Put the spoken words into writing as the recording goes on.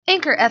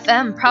Anchor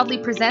FM proudly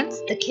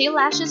presents the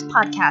K-Lashes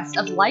podcast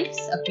of Life's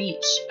a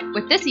Beach.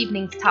 With this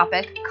evening's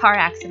topic, car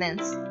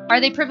accidents.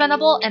 Are they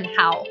preventable and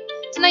how?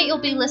 Tonight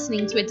you'll be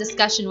listening to a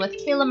discussion with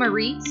Kayla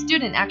Marie,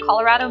 student at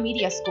Colorado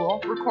Media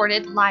School,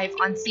 recorded live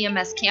on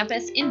CMS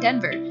campus in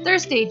Denver,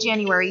 Thursday,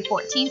 January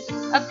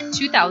 14th of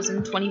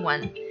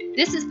 2021.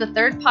 This is the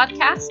third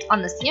podcast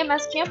on the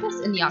CMS campus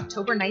in the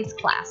October Nights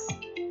class.